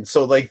Ryan.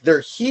 So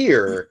they're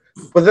here.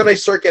 But then I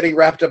start getting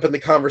wrapped up in the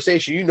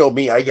conversation. You know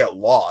me, I get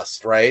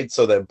lost, right?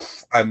 So then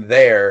I'm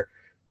there,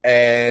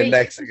 and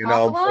next thing you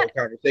know, I'm full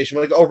conversation.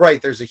 I'm oh, right,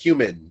 there's a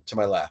human to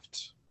my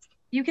left.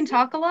 You can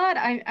talk a lot?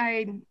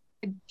 I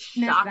miss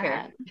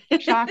that.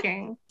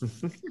 Shocking.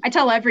 I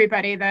tell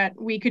everybody that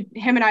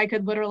him and I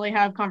could literally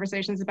have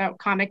conversations about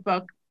comic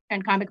book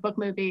and comic book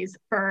movies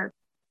for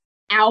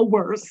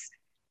hours.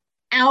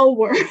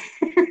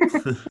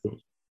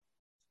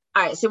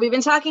 All right, so we've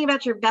been talking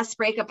about your best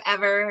breakup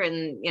ever,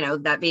 and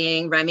that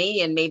being Remy,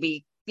 and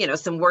maybe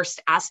some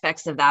worst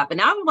aspects of that. But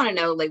now we want to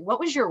know, what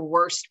was your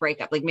worst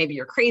breakup? Maybe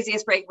your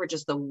craziest breakup, or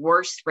just the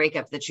worst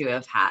breakup that you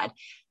have had.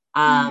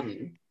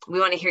 We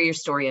want to hear your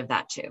story of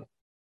that too.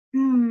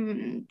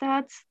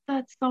 That's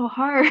so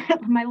hard.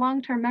 My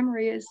long-term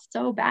memory is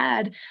so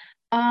bad.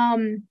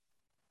 I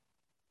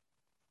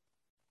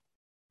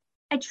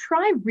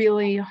try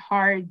really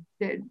hard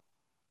to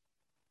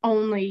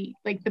only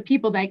the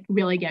people that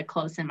really get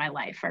close in my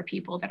life are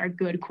people that are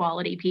good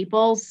quality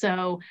people.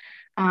 So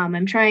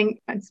I'm trying.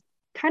 It's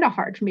kind of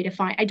hard for me to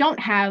find. I don't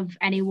have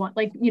anyone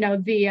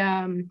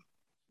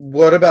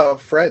What about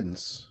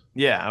friends?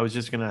 Yeah, I was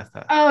just gonna ask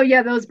that. Oh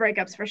yeah, those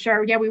breakups for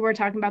sure. Yeah, we were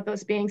talking about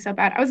those being so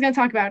bad. I was gonna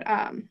talk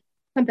about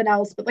something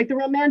else, but the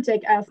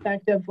romantic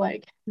aspect of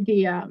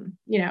the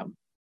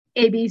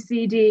A B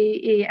C D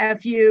E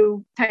F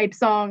U type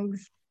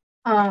songs.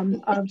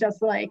 Of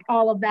just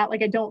all of that.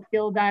 I don't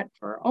feel that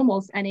for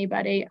almost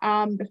anybody.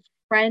 The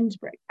friend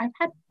break, I've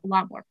had a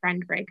lot more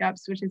friend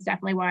breakups, which is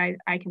definitely why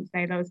I can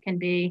say those can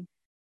be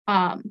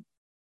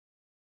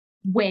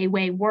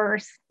way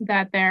worse,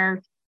 that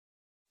they're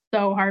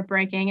so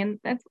heartbreaking. And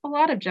that's a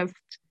lot of just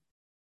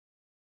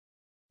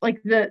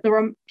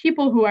the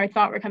people who I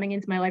thought were coming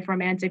into my life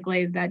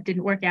romantically that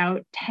didn't work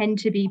out tend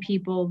to be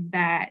people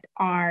that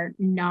are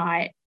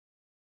not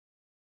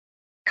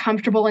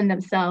comfortable in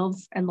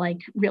themselves and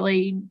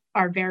really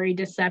are very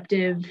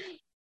deceptive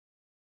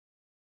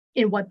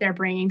in what they're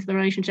bringing to the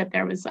relationship.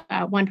 There was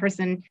one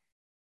person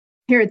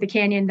here at the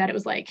Canyon that it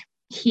was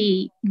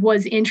he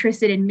was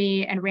interested in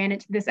me and ran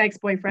into this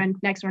ex-boyfriend,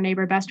 next door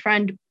neighbor, best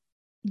friend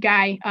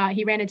guy.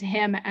 He ran into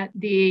him at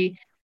the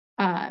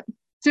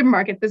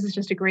supermarket. This is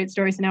just a great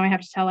story, so now I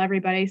have to tell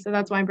everybody, so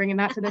that's why I'm bringing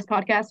that to this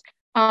podcast.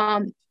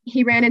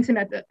 He ran into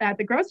him at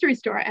the grocery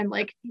store, and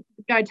like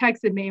the guy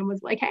texted me and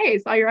was like, "Hey, I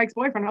saw your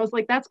ex-boyfriend." I was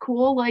like, "That's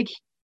cool. Like,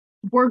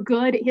 we're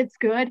good. It's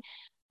good."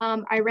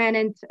 I ran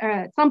into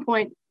at some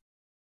point.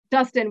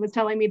 Dustin was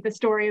telling me the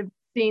story of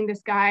seeing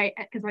this guy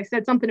because I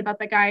said something about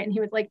the guy, and he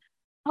was like,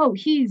 "Oh,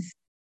 he's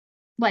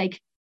like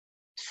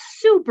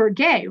super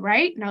gay,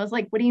 right?" And I was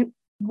like, "What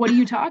are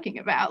you talking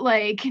about?"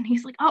 Like, and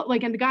he's like, "Oh,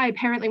 like," and the guy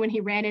apparently when he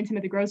ran into him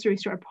at the grocery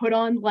store put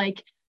on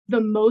like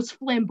the most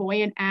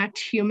flamboyant act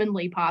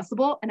humanly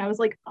possible. And I was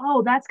like,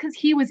 "Oh, that's because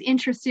he was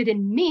interested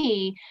in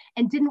me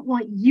and didn't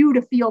want you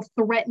to feel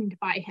threatened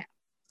by him."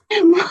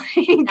 And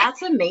like,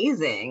 that's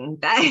amazing.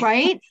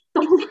 Right?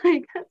 So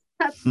like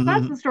that's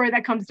the story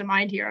that comes to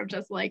mind here of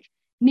just like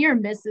near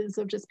misses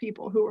of just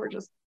people who are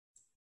just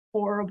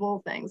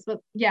horrible things. But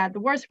yeah, the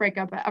worst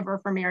breakup ever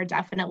for me are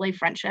definitely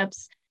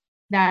friendships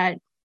that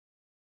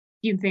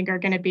you think are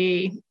going to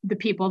be the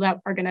people that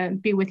are going to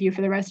be with you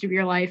for the rest of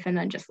your life, and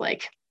then just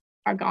like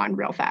are gone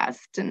real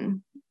fast.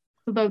 And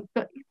so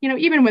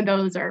even when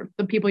those are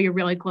the people you're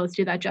really close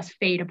to that just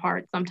fade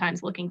apart,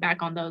 sometimes looking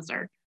back on those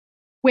are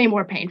way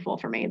more painful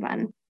for me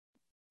than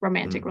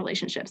romantic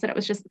relationships. And it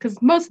was just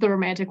because most of the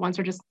romantic ones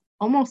are just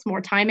almost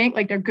more timing,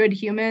 like they're good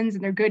humans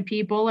and they're good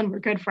people and we're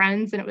good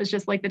friends, and it was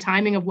just like the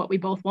timing of what we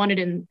both wanted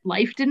in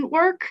life didn't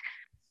work.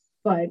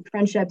 But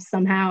friendships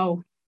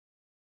somehow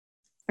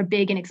are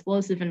big and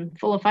explosive and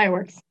full of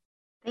fireworks.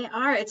 They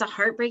are. It's a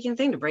heartbreaking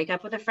thing to break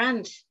up with a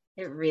friend.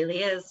 It really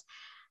is.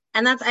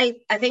 And that's I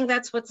think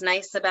that's what's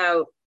nice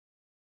about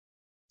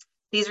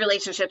these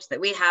relationships that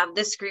we have,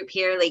 this group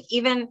here, like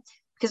even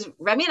because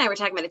Remy and I were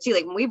talking about it too.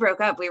 Like when we broke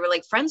up, we were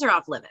like, friends are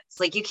off limits.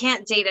 Like you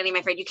can't date any of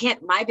my friends. You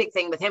can't, my big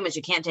thing with him was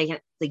you can't date,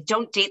 like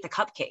don't date the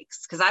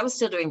cupcakes. Cause I was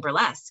still doing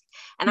burlesque.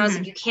 And I was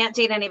like, you can't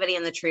date anybody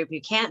in the troupe. You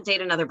can't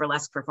date another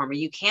burlesque performer.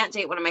 You can't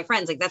date one of my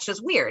friends. Like that's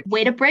just weird.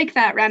 Way to break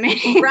that,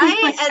 Remy.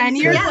 Right? Like 10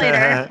 years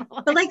later.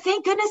 But like,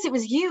 thank goodness it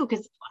was you.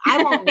 Cause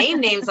I won't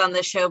name names on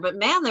this show, but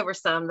man, there were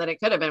some that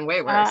it could have been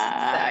way worse.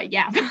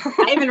 Yeah.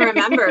 I even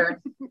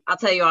remember, I'll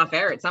tell you off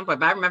air at some point,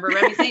 but I remember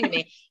Remy saying to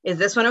me, is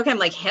this one okay? I'm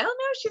like, hell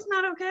no, she's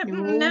not okay.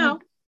 No.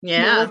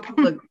 Yeah.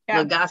 Look,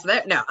 gosh,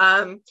 there. No.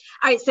 All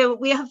right. So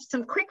we have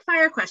some quick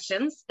fire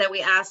questions that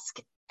we ask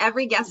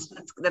every guest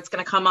that's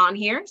going to come on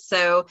here.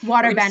 So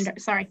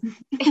waterbender. Sorry.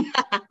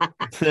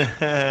 So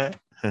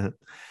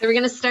we're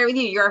going to start with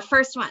you. You're our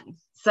first one.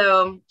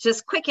 So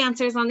just quick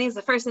answers on these.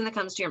 The first thing that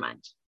comes to your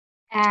mind.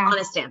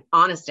 Honest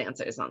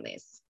answers on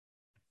these.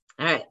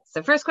 All right.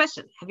 So first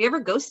question, have you ever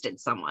ghosted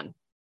someone?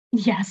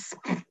 Yes.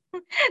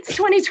 It's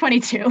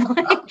 2022.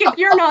 Like if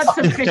you're not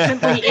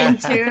sufficiently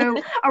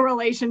into a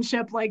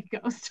relationship, like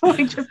ghost,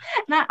 like just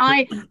that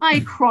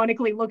I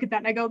chronically look at that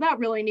and I go, that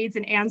really needs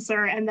an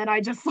answer. And then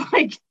I just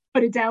like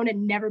put it down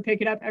and never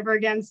pick it up ever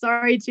again.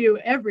 Sorry to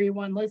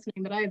everyone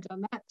listening that I have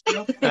done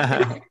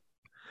that.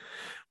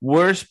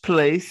 Worst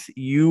place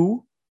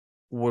you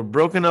were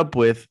broken up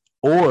with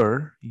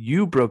or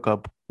you broke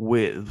up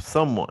with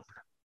someone?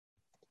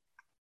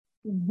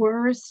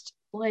 Worst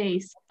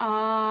place.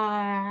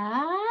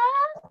 I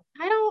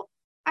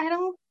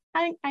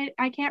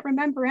can't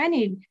remember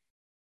any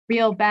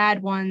real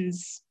bad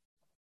ones.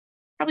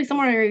 Probably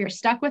somewhere where you're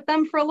stuck with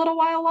them for a little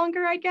while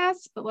longer, I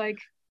guess. But like,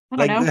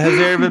 I don't know. Has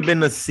there ever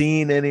been a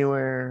scene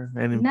anywhere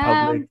and in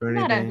public or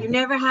anything? You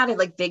never had a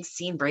like big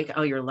scene break.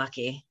 Oh, you're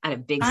lucky. I had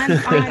a big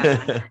scene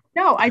break.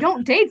 No, I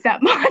don't date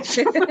that much.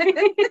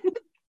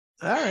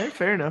 All right,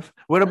 fair enough.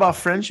 What about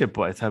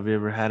friendship-wise? Have you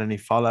ever had any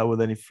fallout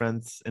with any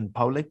friends in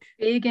public?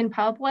 Big in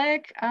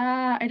public?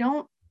 I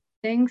don't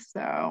think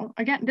so.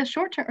 Again, this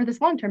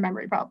long-term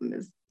memory problem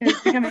is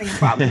becoming a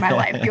problem in my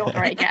life the older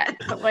I get.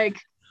 But like,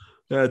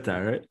 that's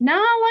all right. No,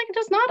 like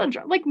just not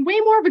way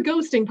more of a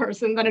ghosting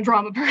person than a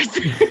drama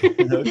person.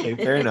 Okay,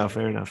 fair enough.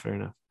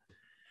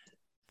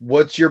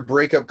 What's your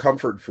breakup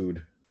comfort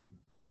food?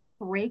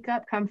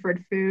 Breakup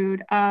comfort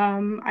food.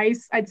 I'd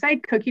say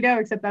cookie dough,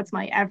 except that's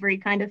my every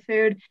kind of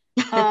food.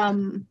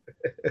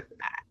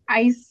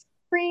 Ice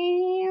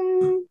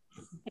cream,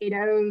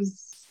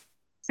 potatoes.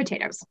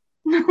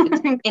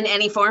 In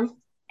any form?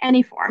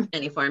 Any form.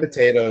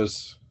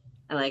 Potatoes.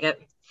 I like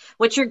it.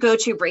 What's your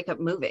go-to breakup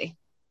movie?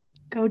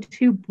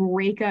 Go-to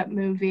breakup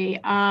movie.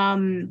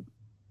 As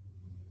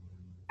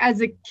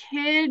a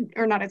kid,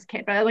 or not as a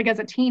kid, but like as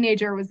a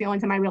teenager was the only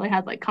time I really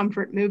had like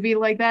comfort movie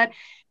like that.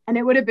 And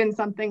it would have been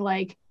something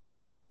like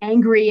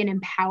angry and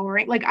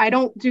empowering. Like I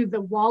don't do the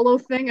wallow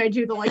thing. I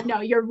do the like, no,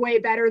 you're way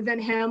better than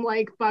him.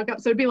 Like fuck up.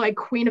 So it'd be like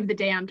Queen of the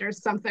Damned or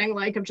something.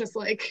 Like I'm just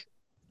like,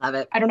 love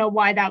it. I don't know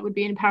why that would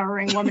be an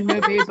empowering woman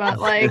movie, but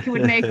like it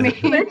would make me.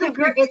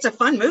 It's a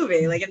fun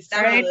movie. Like it's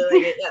definitely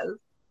like it is.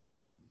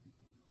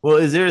 Well,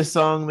 is there a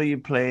song that you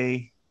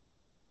play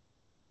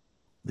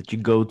that you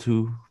go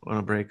to on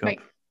a breakup?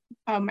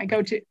 My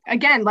go-to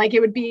again, like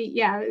it would be,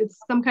 it's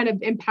some kind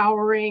of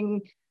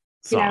empowering.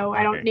 Song.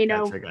 I don't,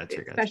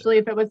 gotcha. Especially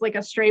if it was like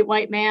a straight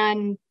white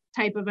man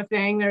type of a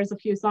thing. There's a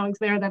few songs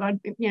there that I'd,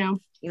 You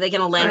like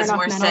an Alanis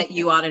Morissette,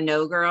 You Ought to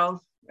Know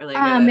Girl? Or like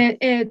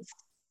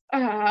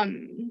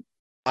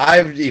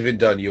I've even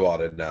done You Ought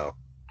to Know.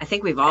 I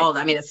think we've all.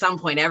 I mean, at some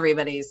point,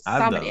 everybody's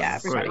Somebody, done, yeah,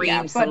 of everybody, course. yeah.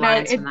 Screams But the no,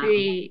 lines from it'd that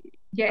be,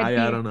 yeah, it'd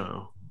be, I don't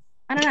know.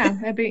 I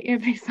don't know.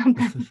 It'd be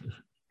something.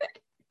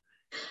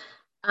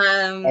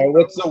 All right,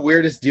 what's the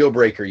weirdest deal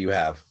breaker you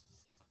have?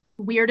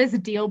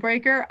 Weirdest deal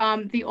breaker.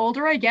 The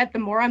older I get, the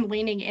more I'm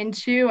leaning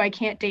into I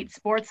can't date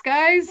sports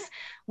guys,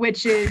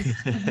 which is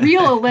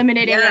real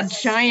eliminating Yes.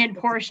 a giant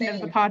portion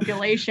of the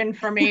population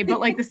for me. But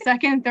like the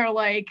second they're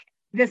like,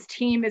 this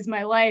team is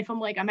my life,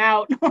 I'm like, I'm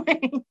out.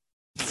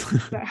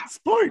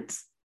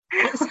 Sports.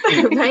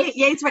 Right?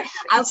 Yeah, it's right.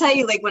 I'll tell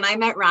you, like when I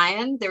met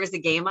Ryan, there was a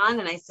game on,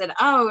 and I said,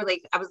 "Oh,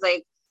 like I was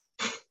like."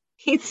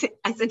 I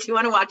said, "Do you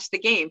want to watch the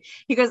game?"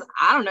 He goes,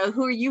 "I don't know.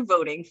 Who are you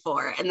voting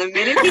for?" And the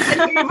minute he said,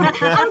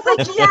 I was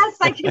like, "Yes,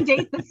 I can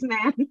date this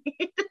man."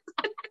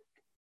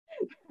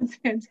 That's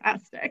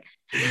fantastic.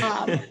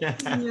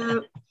 Yeah.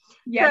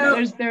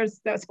 No, So-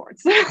 there's no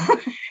sports.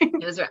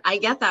 I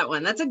get that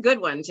one. That's a good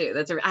one too.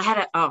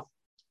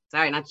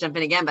 Sorry, not to jump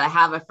in again, but I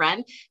have a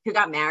friend who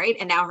got married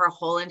and now her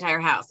whole entire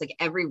house, like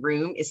every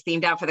room is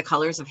themed out for the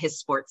colors of his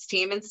sports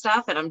team and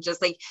stuff. And I'm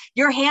just like,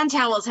 your hand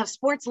towels have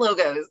sports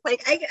logos.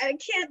 Like, I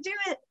can't do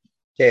it.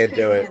 Can't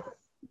do it.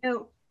 No.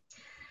 All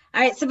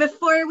right. So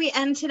before we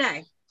end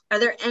today, are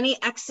there any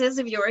exes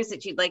of yours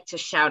that you'd like to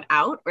shout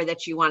out or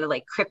that you want to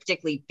like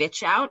cryptically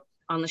bitch out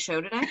on the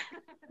show today?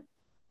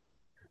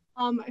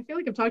 I feel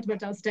like I've talked about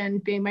Dustin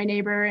being my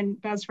neighbor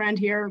and best friend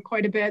here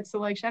quite a bit. So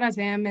like shout out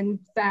to him and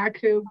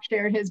Zach who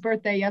shared his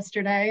birthday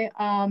yesterday.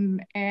 Oh,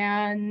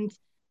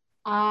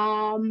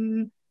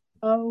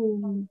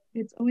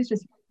 it's always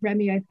just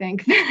Remy, I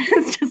think.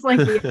 It's just like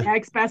the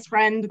ex-best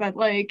friend that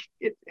like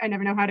I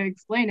never know how to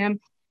explain him.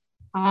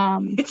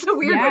 It's a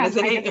weird one,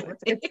 isn't it?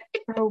 It's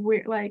so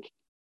weird. Like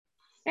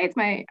hey, it's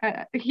my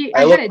I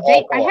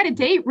had a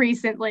date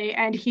recently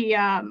and he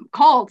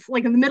called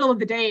like in the middle of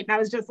the date and I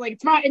was just like,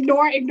 it's not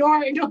ignore.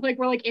 Like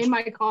we're like in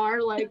my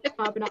car, like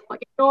popping up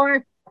like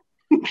ignore.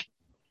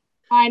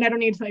 Fine, I don't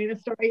need to tell you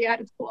this story yet.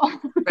 It's cool.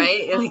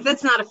 Right? Like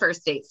that's not a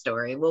first date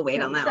story. We'll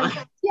wait on that one.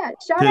 Yeah,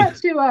 shout out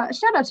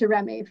to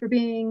Remy for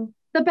being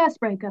the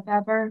best breakup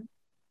ever.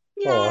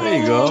 Yay!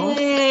 There you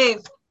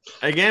go.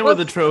 Again with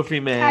the trophy,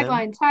 man.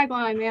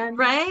 Tagline, man.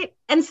 Right?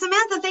 And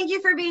Samantha, thank you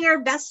for being our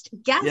best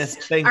guest. Yes,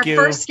 thank our you.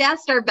 First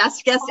guest, our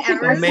best guest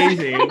ever.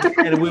 Amazing.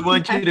 And we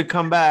want you to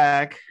come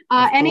back.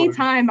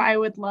 Anytime, I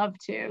would love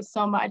to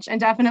so much. And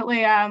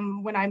definitely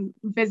when I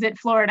visit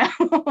Florida,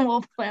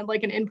 we'll plan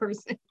like an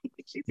in-person.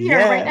 She's here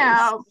right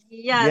now.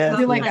 Yes,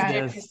 do like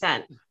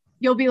 100%.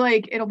 You'll be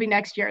like, it'll be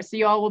next year. So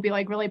you all will be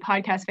like really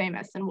podcast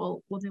famous and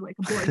we'll do like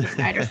a board game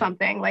night or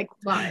something like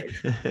live.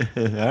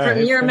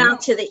 From your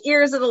mouth to the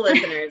ears of the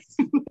listeners.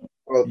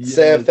 Well,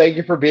 Sam, thank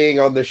you for being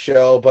on the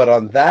show. But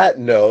on that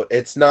note,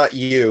 it's not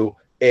you,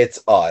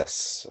 it's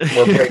us.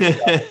 We're breaking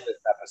up this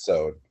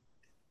episode.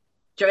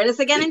 Join us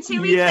again in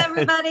 2 weeks,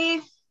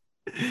 everybody.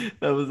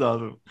 That was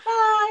awesome.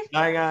 Bye.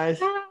 Bye, guys.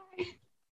 Bye.